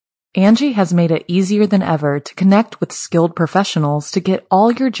Angie has made it easier than ever to connect with skilled professionals to get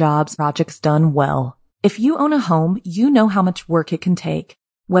all your jobs projects done well. If you own a home, you know how much work it can take,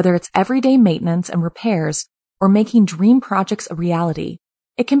 whether it's everyday maintenance and repairs or making dream projects a reality.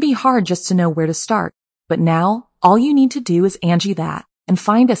 It can be hard just to know where to start, but now all you need to do is Angie that and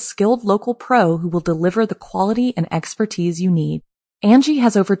find a skilled local pro who will deliver the quality and expertise you need. Angie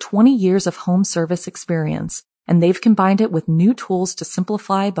has over 20 years of home service experience, and they've combined it with new tools to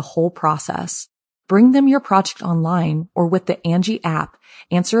simplify the whole process. Bring them your project online or with the Angie app,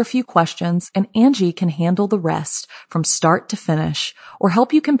 answer a few questions, and Angie can handle the rest from start to finish, or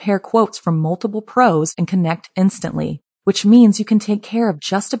help you compare quotes from multiple pros and connect instantly, which means you can take care of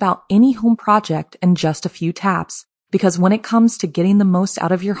just about any home project in just a few taps. Because when it comes to getting the most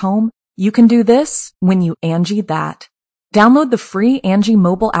out of your home, you can do this when you Angie that. Download the free Angie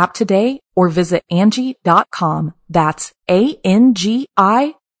mobile app today or visit Angie.com. That's ANGI.com.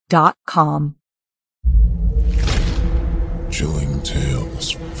 Chilling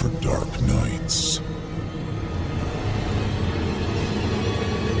tales for dark nights.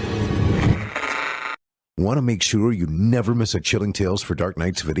 Want to make sure you never miss a Chilling Tales for Dark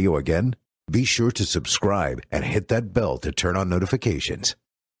Nights video again? Be sure to subscribe and hit that bell to turn on notifications.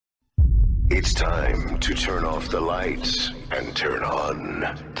 It's time to turn off the lights and turn on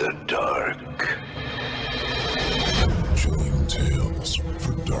the dark. Chilling tales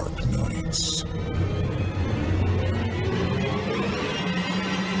for dark nights.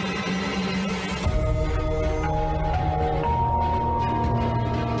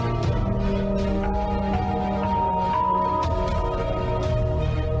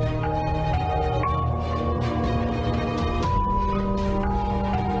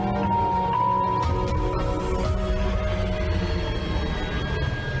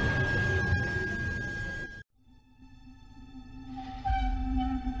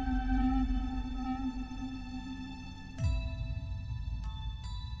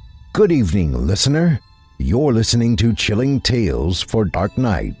 Good evening, listener. You're listening to Chilling Tales for Dark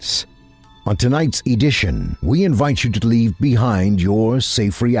Nights. On tonight's edition, we invite you to leave behind your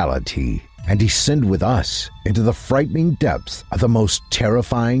safe reality and descend with us into the frightening depths of the most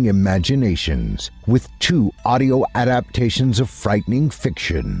terrifying imaginations with two audio adaptations of frightening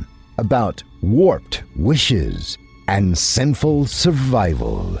fiction about warped wishes and sinful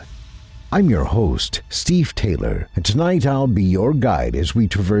survival. I'm your host, Steve Taylor, and tonight I'll be your guide as we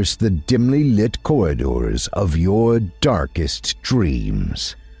traverse the dimly lit corridors of your darkest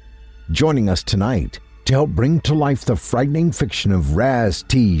dreams. Joining us tonight to help bring to life the frightening fiction of Raz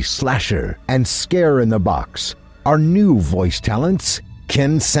T. Slasher and Scare in the Box are new voice talents,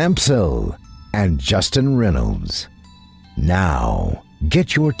 Ken Sampsell and Justin Reynolds. Now,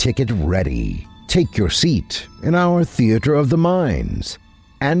 get your ticket ready, take your seat in our Theater of the Minds,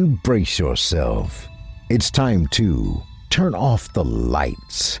 and brace yourself. It's time to turn off the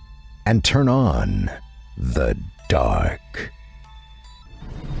lights and turn on the dark.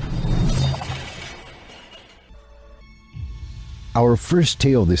 Our first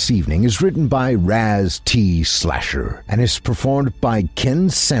tale this evening is written by Raz T. Slasher and is performed by Ken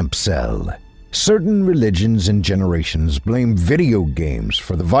Sampsell. Certain religions and generations blame video games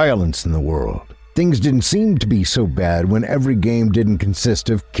for the violence in the world. Things didn't seem to be so bad when every game didn't consist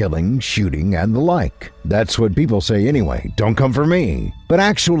of killing, shooting, and the like. That's what people say anyway, don't come for me. But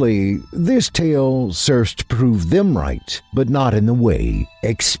actually, this tale serves to prove them right, but not in the way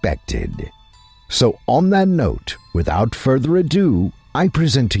expected. So on that note, without further ado, I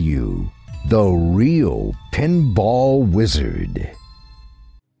present to you The Real Pinball Wizard.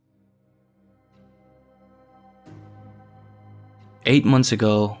 "8 months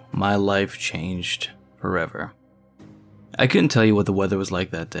ago, my life changed forever. I couldn't tell you what the weather was like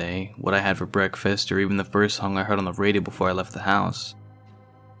that day, what I had for breakfast, or even the first song I heard on the radio before I left the house.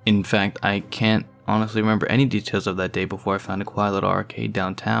 In fact, I can't honestly remember any details of that day before I found a quiet little arcade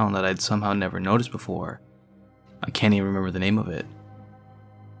downtown that I'd somehow never noticed before. I can't even remember the name of it.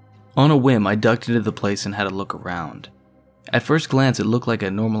 On a whim, I ducked into the place and had a look around. At first glance, it looked like a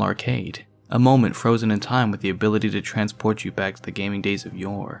normal arcade. A moment frozen in time with the ability to transport you back to the gaming days of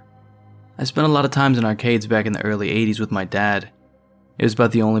yore. I spent a lot of times in arcades back in the early 80s with my dad. It was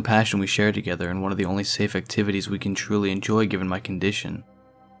about the only passion we shared together and one of the only safe activities we can truly enjoy given my condition.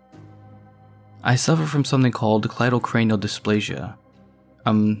 I suffer from something called cleidocranial dysplasia.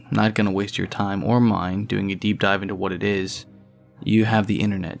 I'm not going to waste your time or mine doing a deep dive into what it is. You have the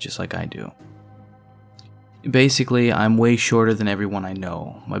internet just like I do. Basically, I'm way shorter than everyone I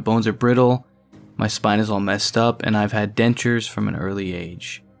know. My bones are brittle, my spine is all messed up, and I've had dentures from an early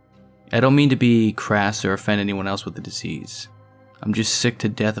age. I don't mean to be crass or offend anyone else with the disease. I'm just sick to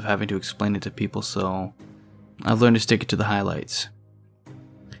death of having to explain it to people, so I've learned to stick it to the highlights.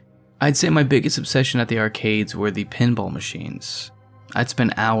 I'd say my biggest obsession at the arcades were the pinball machines. I'd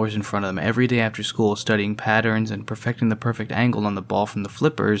spend hours in front of them every day after school studying patterns and perfecting the perfect angle on the ball from the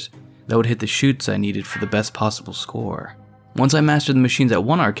flippers that would hit the chutes I needed for the best possible score. Once I mastered the machines at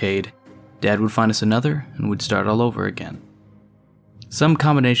one arcade, Dad would find us another and we'd start all over again. Some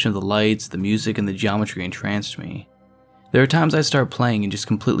combination of the lights, the music, and the geometry entranced me. There are times I'd start playing and just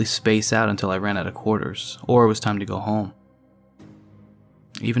completely space out until I ran out of quarters, or it was time to go home.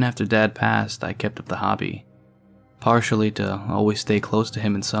 Even after Dad passed, I kept up the hobby. Partially to always stay close to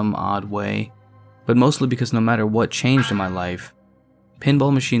him in some odd way, but mostly because no matter what changed in my life,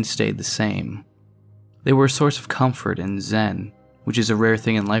 pinball machines stayed the same. They were a source of comfort and zen, which is a rare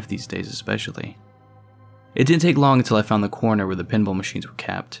thing in life these days especially. It didn't take long until I found the corner where the pinball machines were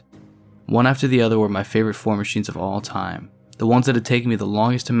kept. One after the other were my favorite 4 machines of all time, the ones that had taken me the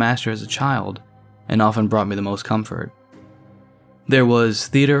longest to master as a child, and often brought me the most comfort. There was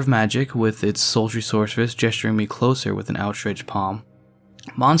Theater of Magic, with its sultry sorceress gesturing me closer with an outstretched palm.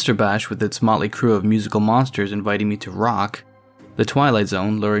 Monster Bash, with its motley crew of musical monsters inviting me to rock. The Twilight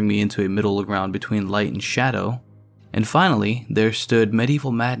Zone, luring me into a middle ground between light and shadow. And finally, there stood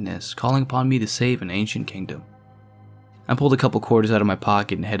Medieval Madness, calling upon me to save an ancient kingdom. I pulled a couple quarters out of my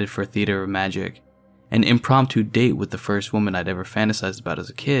pocket and headed for Theater of Magic. An impromptu date with the first woman I'd ever fantasized about as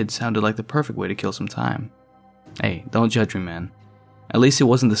a kid sounded like the perfect way to kill some time. Hey, don't judge me, man. At least it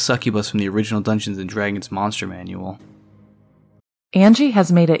wasn't the succubus from the original Dungeons & Dragons monster manual. Angie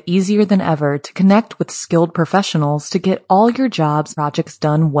has made it easier than ever to connect with skilled professionals to get all your jobs projects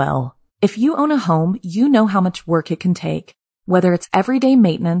done well. If you own a home, you know how much work it can take, whether it's everyday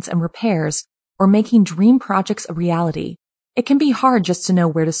maintenance and repairs or making dream projects a reality. It can be hard just to know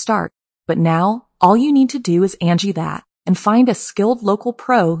where to start, but now all you need to do is Angie that and find a skilled local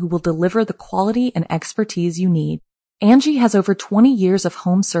pro who will deliver the quality and expertise you need. Angie has over 20 years of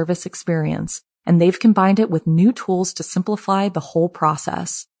home service experience, and they've combined it with new tools to simplify the whole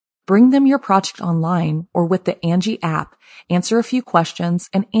process. Bring them your project online or with the Angie app, answer a few questions,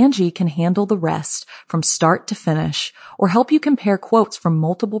 and Angie can handle the rest from start to finish, or help you compare quotes from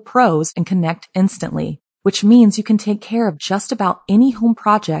multiple pros and connect instantly, which means you can take care of just about any home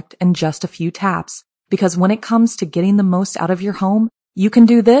project in just a few taps. Because when it comes to getting the most out of your home, you can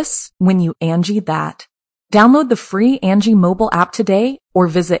do this when you Angie that. Download the free Angie mobile app today or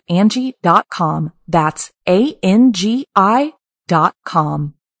visit Angie.com. That's ANGI.com.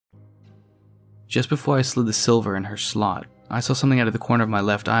 Just before I slid the silver in her slot, I saw something out of the corner of my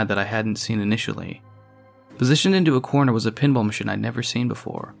left eye that I hadn't seen initially. Positioned into a corner was a pinball machine I'd never seen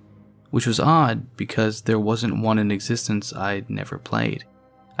before, which was odd because there wasn't one in existence I'd never played.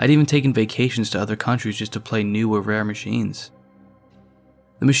 I'd even taken vacations to other countries just to play new or rare machines.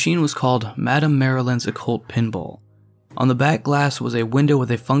 The machine was called Madame Marilyn's Occult Pinball. On the back glass was a window with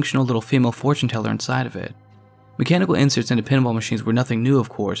a functional little female fortune teller inside of it. Mechanical inserts into pinball machines were nothing new, of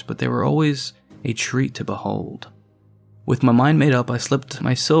course, but they were always a treat to behold. With my mind made up, I slipped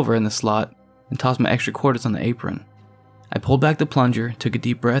my silver in the slot and tossed my extra quarters on the apron. I pulled back the plunger, took a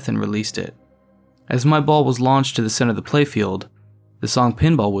deep breath, and released it. As my ball was launched to the center of the playfield, the song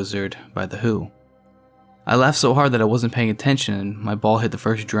Pinball Wizard by The Who. I laughed so hard that I wasn't paying attention and my ball hit the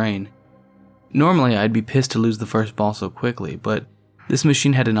first drain. Normally I'd be pissed to lose the first ball so quickly, but this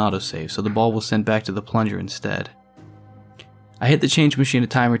machine had an autosave, so the ball was sent back to the plunger instead. I hit the change machine a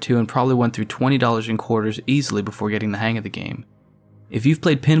time or two and probably went through $20 in quarters easily before getting the hang of the game. If you've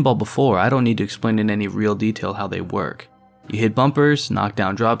played pinball before, I don't need to explain in any real detail how they work. You hit bumpers, knock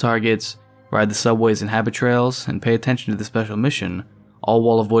down drop targets, ride the subways and habit trails, and pay attention to the special mission, all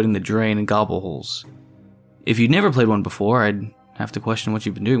while avoiding the drain and gobble holes. If you'd never played one before, I'd have to question what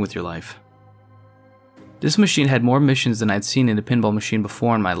you've been doing with your life. This machine had more missions than I'd seen in a pinball machine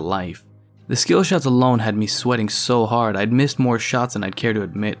before in my life. The skill shots alone had me sweating so hard I'd missed more shots than I'd care to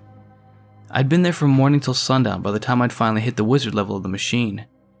admit. I'd been there from morning till sundown by the time I'd finally hit the wizard level of the machine.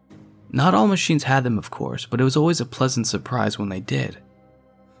 Not all machines had them, of course, but it was always a pleasant surprise when they did.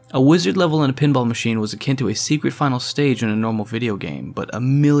 A wizard level in a pinball machine was akin to a secret final stage in a normal video game, but a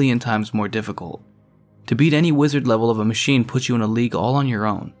million times more difficult. To beat any wizard level of a machine puts you in a league all on your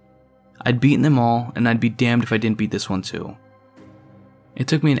own. I'd beaten them all, and I'd be damned if I didn't beat this one too. It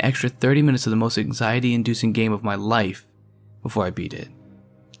took me an extra 30 minutes of the most anxiety-inducing game of my life before I beat it.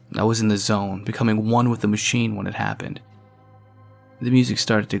 I was in the zone, becoming one with the machine when it happened. The music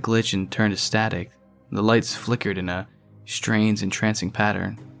started to glitch and turn to static, the lights flickered in a strange, entrancing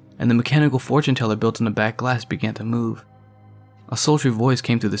pattern, and the mechanical fortune teller built in the back glass began to move. A sultry voice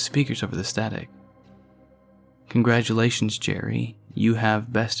came through the speakers over the static. Congratulations, Jerry. You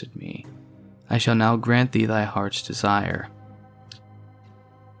have bested me. I shall now grant thee thy heart's desire.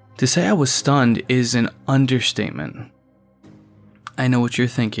 To say I was stunned is an understatement. I know what you're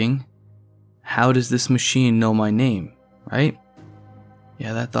thinking. How does this machine know my name, right?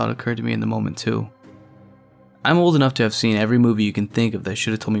 Yeah, that thought occurred to me in the moment too. I'm old enough to have seen every movie you can think of that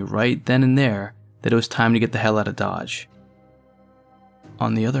should have told me right then and there that it was time to get the hell out of Dodge.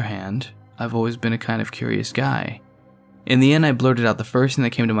 On the other hand, I've always been a kind of curious guy. In the end, I blurted out the first thing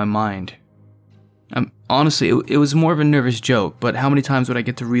that came to my mind. Honestly, it was more of a nervous joke, but how many times would I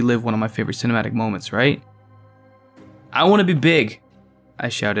get to relive one of my favorite cinematic moments, right? I want to be big, I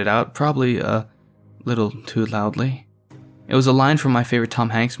shouted out, probably a little too loudly. It was a line from my favorite Tom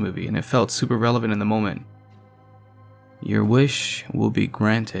Hanks movie, and it felt super relevant in the moment. Your wish will be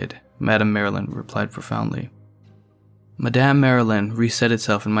granted, Madame Marilyn replied profoundly. Madame Marilyn reset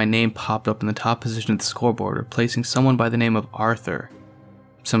itself and my name popped up in the top position of the scoreboard, replacing someone by the name of Arthur.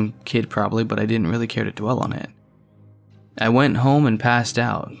 Some kid probably, but I didn't really care to dwell on it. I went home and passed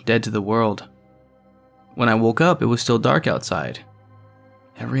out, dead to the world. When I woke up, it was still dark outside.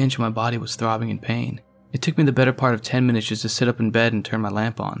 Every inch of my body was throbbing in pain. It took me the better part of 10 minutes just to sit up in bed and turn my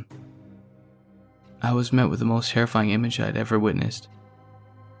lamp on. I was met with the most terrifying image I'd ever witnessed.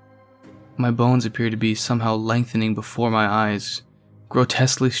 My bones appeared to be somehow lengthening before my eyes,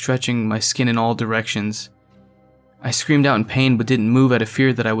 grotesquely stretching my skin in all directions. I screamed out in pain but didn't move out of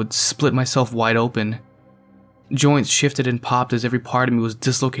fear that I would split myself wide open. Joints shifted and popped as every part of me was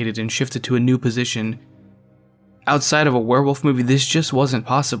dislocated and shifted to a new position. Outside of a werewolf movie, this just wasn't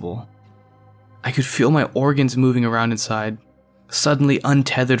possible. I could feel my organs moving around inside, suddenly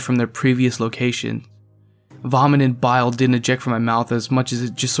untethered from their previous location. Vomit and bile didn't eject from my mouth as much as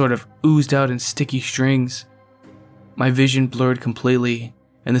it just sort of oozed out in sticky strings. My vision blurred completely,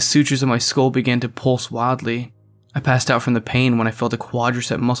 and the sutures of my skull began to pulse wildly. I passed out from the pain when I felt a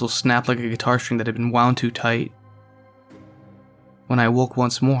quadricep muscle snap like a guitar string that had been wound too tight. When I awoke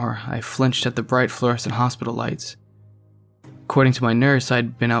once more, I flinched at the bright fluorescent hospital lights. According to my nurse,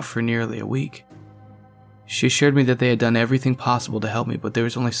 I'd been out for nearly a week. She assured me that they had done everything possible to help me, but there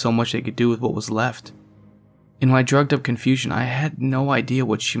was only so much they could do with what was left. In my drugged-up confusion, I had no idea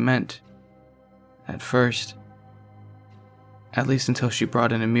what she meant. At first. At least until she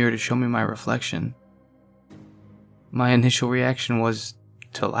brought in a mirror to show me my reflection. My initial reaction was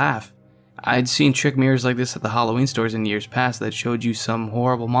to laugh. I'd seen trick mirrors like this at the Halloween stores in years past that showed you some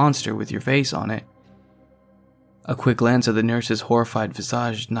horrible monster with your face on it. A quick glance at the nurse's horrified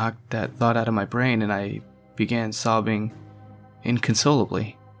visage knocked that thought out of my brain, and I began sobbing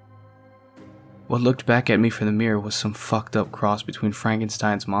inconsolably. What looked back at me from the mirror was some fucked up cross between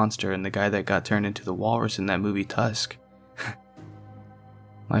Frankenstein's monster and the guy that got turned into the walrus in that movie Tusk.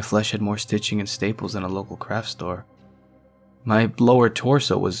 My flesh had more stitching and staples than a local craft store. My lower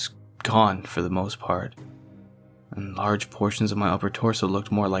torso was gone for the most part, and large portions of my upper torso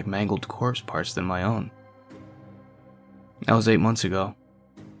looked more like mangled corpse parts than my own. That was 8 months ago.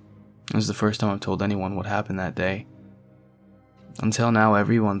 It was the first time I've told anyone what happened that day. Until now,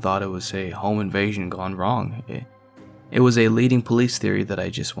 everyone thought it was a home invasion gone wrong. It was a leading police theory that I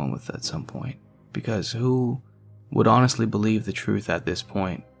just went with at some point, because who would honestly believe the truth at this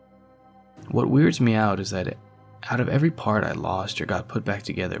point? What weirds me out is that out of every part I lost or got put back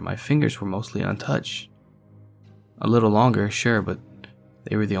together, my fingers were mostly untouched. A little longer, sure, but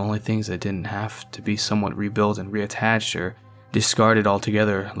they were the only things that didn't have to be somewhat rebuilt and reattached or discarded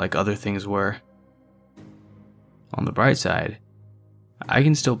altogether like other things were. On the bright side, I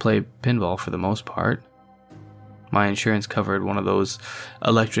can still play pinball for the most part. My insurance covered one of those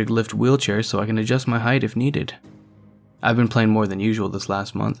electric lift wheelchairs so I can adjust my height if needed. I've been playing more than usual this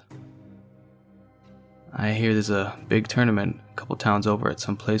last month. I hear there's a big tournament a couple towns over at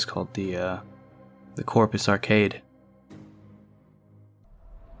some place called the Corpus Arcade.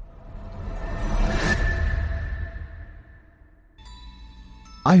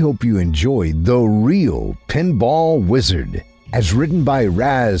 I hope you enjoyed The Real Pinball Wizard, as written by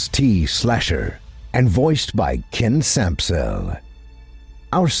Raz T. Slasher and voiced by Ken Sampsell.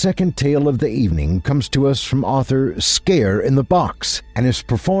 Our second tale of the evening comes to us from author Scare in the Box and is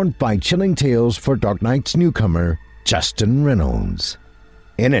performed by Chilling Tales for Dark Nights newcomer Justin Reynolds.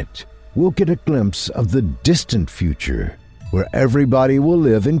 In it, we'll get a glimpse of the distant future where everybody will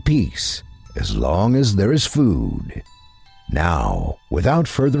live in peace as long as there is food. Now, without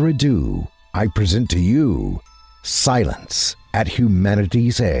further ado, I present to you Silence at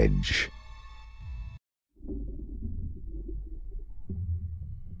Humanity's Edge.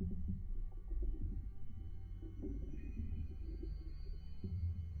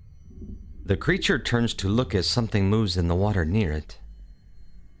 The creature turns to look as something moves in the water near it.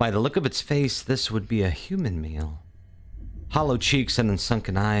 By the look of its face, this would be a human male. Hollow cheeks and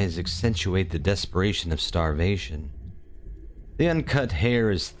sunken eyes accentuate the desperation of starvation. The uncut hair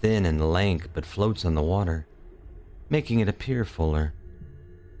is thin and lank but floats on the water, making it appear fuller.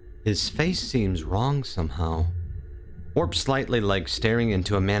 His face seems wrong somehow, warped slightly like staring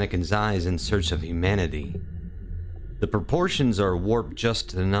into a mannequin's eyes in search of humanity. The proportions are warped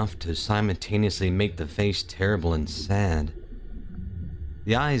just enough to simultaneously make the face terrible and sad.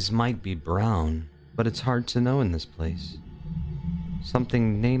 The eyes might be brown, but it's hard to know in this place.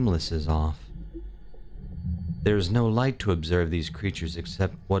 Something nameless is off. There is no light to observe these creatures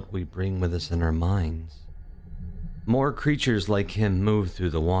except what we bring with us in our minds. More creatures like him move through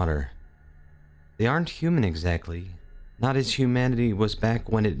the water. They aren't human exactly, not as humanity was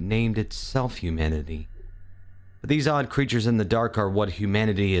back when it named itself humanity. But these odd creatures in the dark are what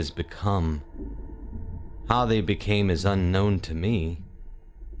humanity has become. How they became is unknown to me,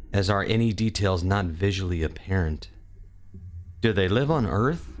 as are any details not visually apparent. Do they live on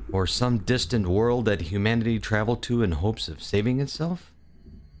Earth, or some distant world that humanity traveled to in hopes of saving itself?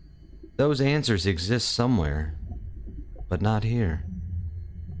 Those answers exist somewhere, but not here.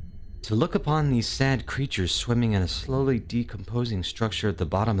 To look upon these sad creatures swimming in a slowly decomposing structure at the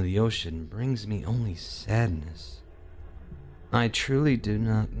bottom of the ocean brings me only sadness. I truly do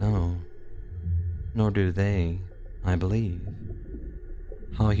not know, nor do they, I believe,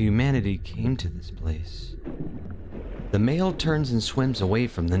 how humanity came to this place. The male turns and swims away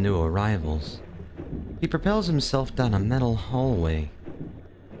from the new arrivals. He propels himself down a metal hallway.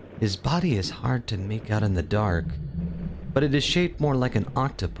 His body is hard to make out in the dark, but it is shaped more like an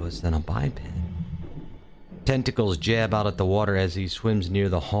octopus than a biped. Tentacles jab out at the water as he swims near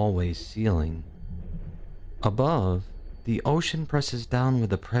the hallway's ceiling. Above, the ocean presses down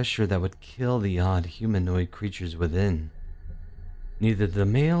with a pressure that would kill the odd humanoid creatures within. Neither the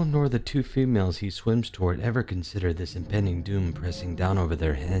male nor the two females he swims toward ever consider this impending doom pressing down over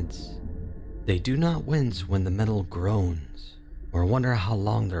their heads. They do not wince when the metal groans, or wonder how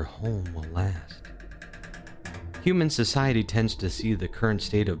long their home will last. Human society tends to see the current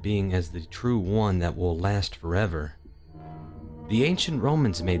state of being as the true one that will last forever. The ancient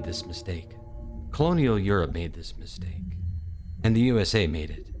Romans made this mistake. Colonial Europe made this mistake. And the USA made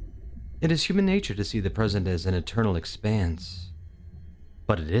it. It is human nature to see the present as an eternal expanse.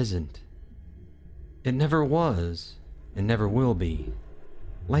 But it isn't. It never was, and never will be.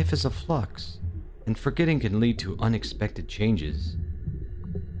 Life is a flux, and forgetting can lead to unexpected changes.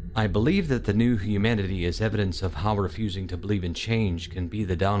 I believe that the new humanity is evidence of how refusing to believe in change can be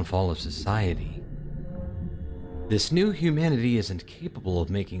the downfall of society. This new humanity isn't capable of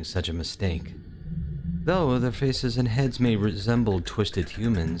making such a mistake. Though their faces and heads may resemble twisted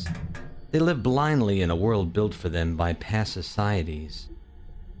humans, they live blindly in a world built for them by past societies.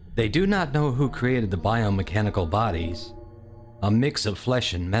 They do not know who created the biomechanical bodies, a mix of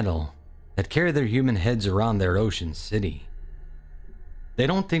flesh and metal, that carry their human heads around their ocean city. They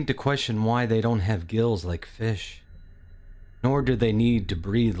don't think to question why they don't have gills like fish, nor do they need to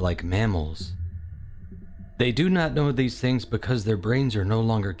breathe like mammals. They do not know these things because their brains are no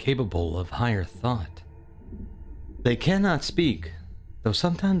longer capable of higher thought. They cannot speak, though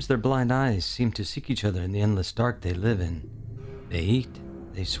sometimes their blind eyes seem to seek each other in the endless dark they live in. They eat,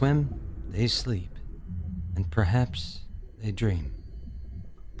 they swim, they sleep, and perhaps they dream.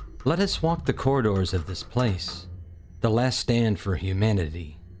 Let us walk the corridors of this place, the last stand for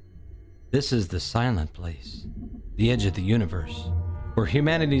humanity. This is the silent place, the edge of the universe, where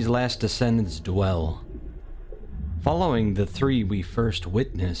humanity's last descendants dwell. Following the three we first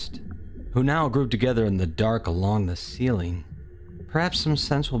witnessed, who now group together in the dark along the ceiling, perhaps some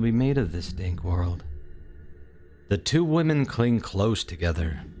sense will be made of this dank world. The two women cling close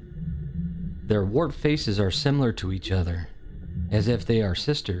together. Their warped faces are similar to each other, as if they are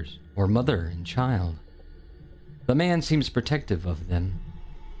sisters or mother and child. The man seems protective of them,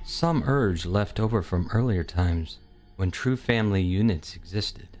 some urge left over from earlier times when true family units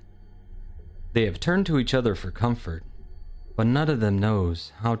existed. They have turned to each other for comfort, but none of them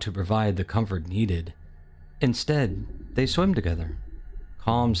knows how to provide the comfort needed. Instead, they swim together,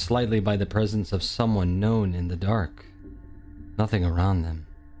 calmed slightly by the presence of someone known in the dark. Nothing around them.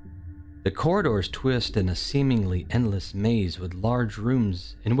 The corridors twist in a seemingly endless maze with large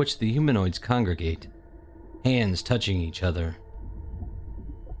rooms in which the humanoids congregate, hands touching each other.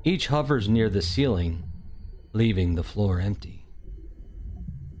 Each hovers near the ceiling, leaving the floor empty.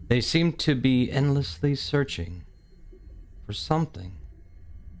 They seem to be endlessly searching for something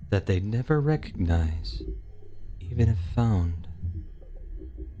that they'd never recognize, even if found.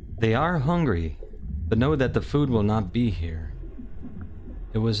 They are hungry, but know that the food will not be here.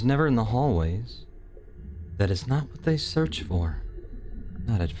 It was never in the hallways. That is not what they search for.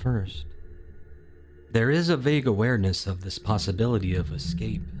 Not at first. There is a vague awareness of this possibility of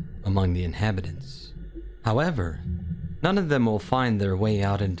escape among the inhabitants. However, none of them will find their way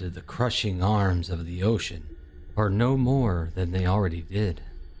out into the crushing arms of the ocean, or no more than they already did.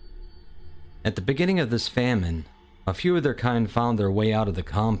 At the beginning of this famine, a few of their kind found their way out of the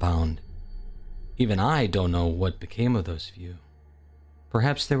compound. Even I don't know what became of those few.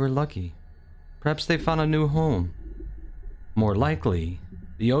 Perhaps they were lucky. Perhaps they found a new home. More likely,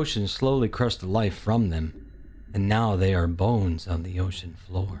 the ocean slowly crushed the life from them, and now they are bones on the ocean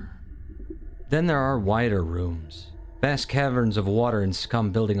floor. Then there are wider rooms, vast caverns of water and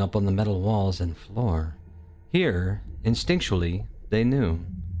scum building up on the metal walls and floor. Here, instinctually, they knew,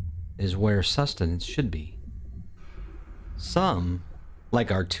 is where sustenance should be. Some,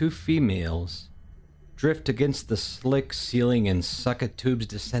 like our two females, drift against the slick ceiling and suck at tubes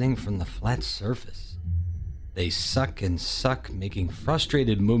descending from the flat surface. They suck and suck, making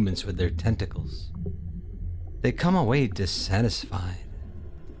frustrated movements with their tentacles. They come away dissatisfied.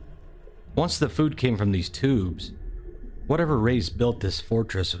 Once the food came from these tubes, whatever race built this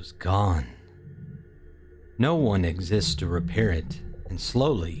fortress was gone. No one exists to repair it, and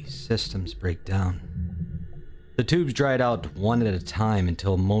slowly systems break down. The tubes dried out one at a time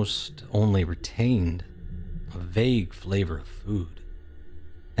until most only retained a vague flavor of food,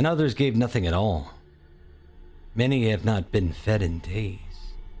 and others gave nothing at all. Many have not been fed in days.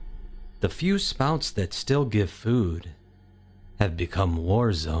 The few spouts that still give food have become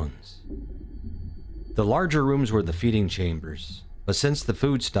war zones. The larger rooms were the feeding chambers, but since the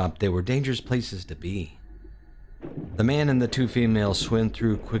food stopped, they were dangerous places to be. The man and the two females swim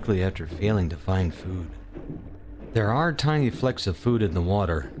through quickly after failing to find food. There are tiny flecks of food in the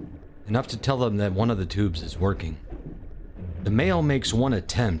water, enough to tell them that one of the tubes is working. The male makes one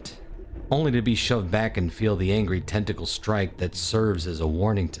attempt, only to be shoved back and feel the angry tentacle strike that serves as a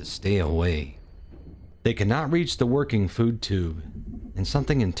warning to stay away. They cannot reach the working food tube, and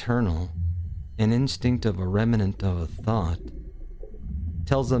something internal, an instinct of a remnant of a thought,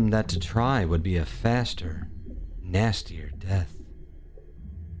 tells them that to try would be a faster, nastier death.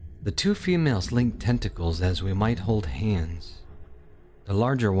 The two females link tentacles as we might hold hands, the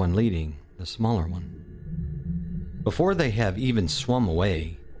larger one leading the smaller one. Before they have even swum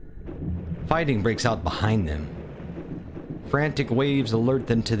away, fighting breaks out behind them. Frantic waves alert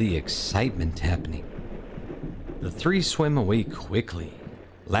them to the excitement happening. The three swim away quickly,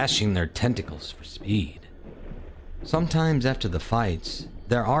 lashing their tentacles for speed. Sometimes after the fights,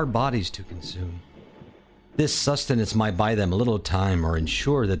 there are bodies to consume. This sustenance might buy them a little time or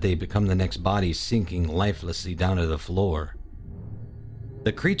ensure that they become the next body sinking lifelessly down to the floor.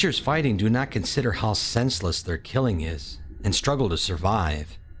 The creatures fighting do not consider how senseless their killing is and struggle to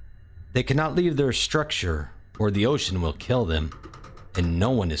survive. They cannot leave their structure or the ocean will kill them, and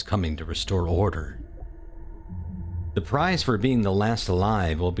no one is coming to restore order. The prize for being the last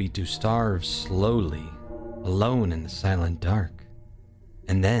alive will be to starve slowly, alone in the silent dark.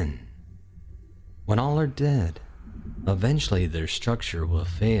 And then, when all are dead, eventually their structure will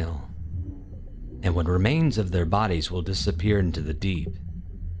fail, and what remains of their bodies will disappear into the deep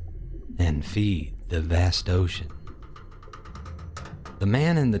and feed the vast ocean. The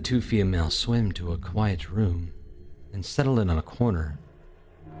man and the two females swim to a quiet room and settle in on a corner,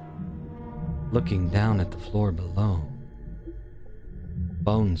 looking down at the floor below.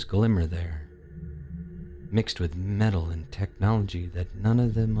 Bones glimmer there, mixed with metal and technology that none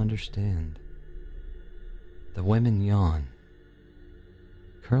of them understand. The women yawn,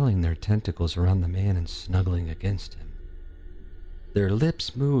 curling their tentacles around the man and snuggling against him. Their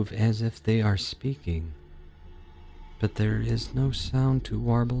lips move as if they are speaking, but there is no sound to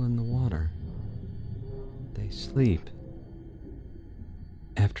warble in the water. They sleep.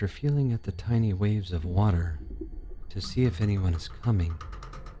 After feeling at the tiny waves of water to see if anyone is coming,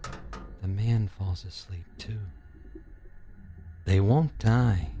 the man falls asleep too. They won't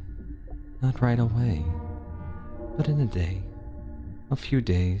die, not right away, but in a day, a few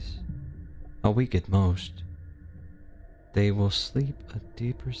days, a week at most. They will sleep a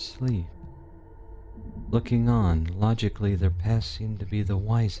deeper sleep. Looking on, logically their paths seem to be the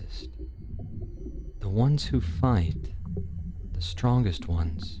wisest. The ones who fight, the strongest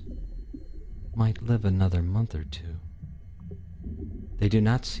ones, might live another month or two. They do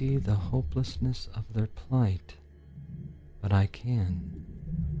not see the hopelessness of their plight, but I can.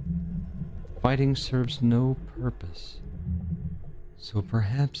 Fighting serves no purpose, so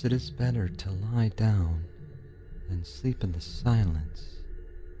perhaps it is better to lie down and sleep in the silence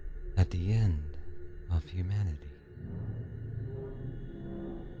at the end of humanity.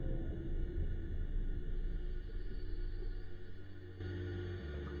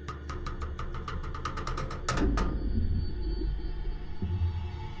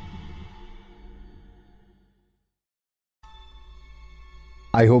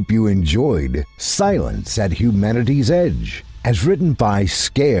 I hope you enjoyed Silence at Humanity's Edge, as written by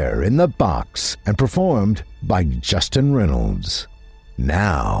Scare in the Box and performed by Justin Reynolds.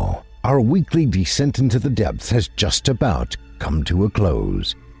 Now, our weekly descent into the depths has just about come to a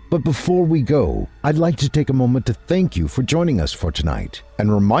close. But before we go, I'd like to take a moment to thank you for joining us for tonight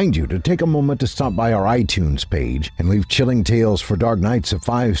and remind you to take a moment to stop by our iTunes page and leave Chilling Tales for Dark Nights a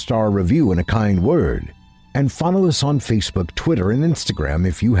 5-star review and a kind word. And follow us on Facebook, Twitter, and Instagram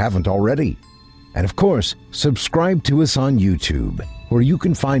if you haven't already. And of course, subscribe to us on YouTube, where you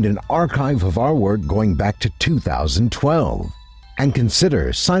can find an archive of our work going back to 2012. And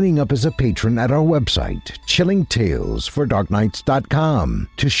consider signing up as a patron at our website, chillingtalesfordarknights.com,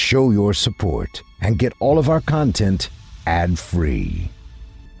 to show your support and get all of our content ad-free.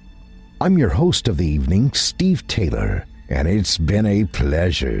 I'm your host of the evening, Steve Taylor, and it's been a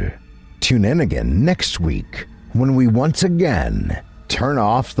pleasure. Tune in again next week when we once again turn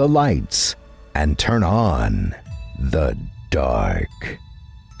off the lights and turn on the dark.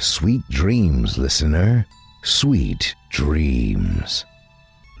 Sweet dreams, listener. Sweet dreams.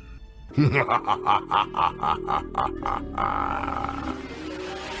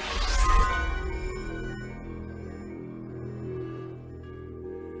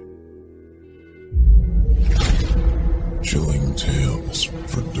 Chilling Tales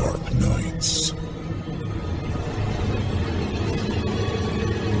for Dark Nights.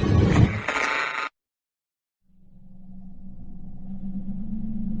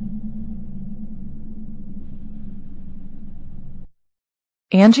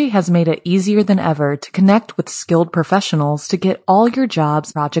 Angie has made it easier than ever to connect with skilled professionals to get all your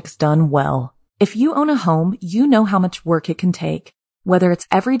jobs projects done well. If you own a home, you know how much work it can take, whether it's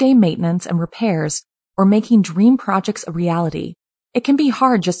everyday maintenance and repairs or making dream projects a reality. It can be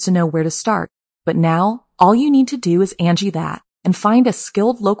hard just to know where to start, but now all you need to do is Angie that and find a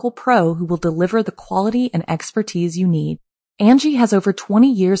skilled local pro who will deliver the quality and expertise you need. Angie has over 20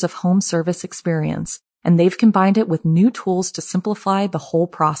 years of home service experience, and they've combined it with new tools to simplify the whole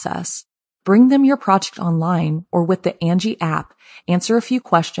process. Bring them your project online or with the Angie app, answer a few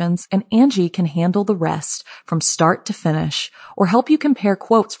questions, and Angie can handle the rest from start to finish, or help you compare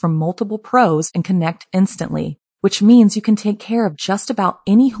quotes from multiple pros and connect instantly, which means you can take care of just about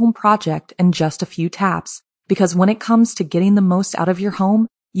any home project in just a few taps. Because when it comes to getting the most out of your home,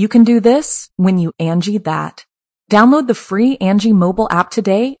 you can do this when you Angie that. Download the free Angie mobile app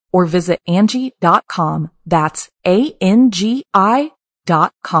today or visit Angie.com. That's ANGI.com.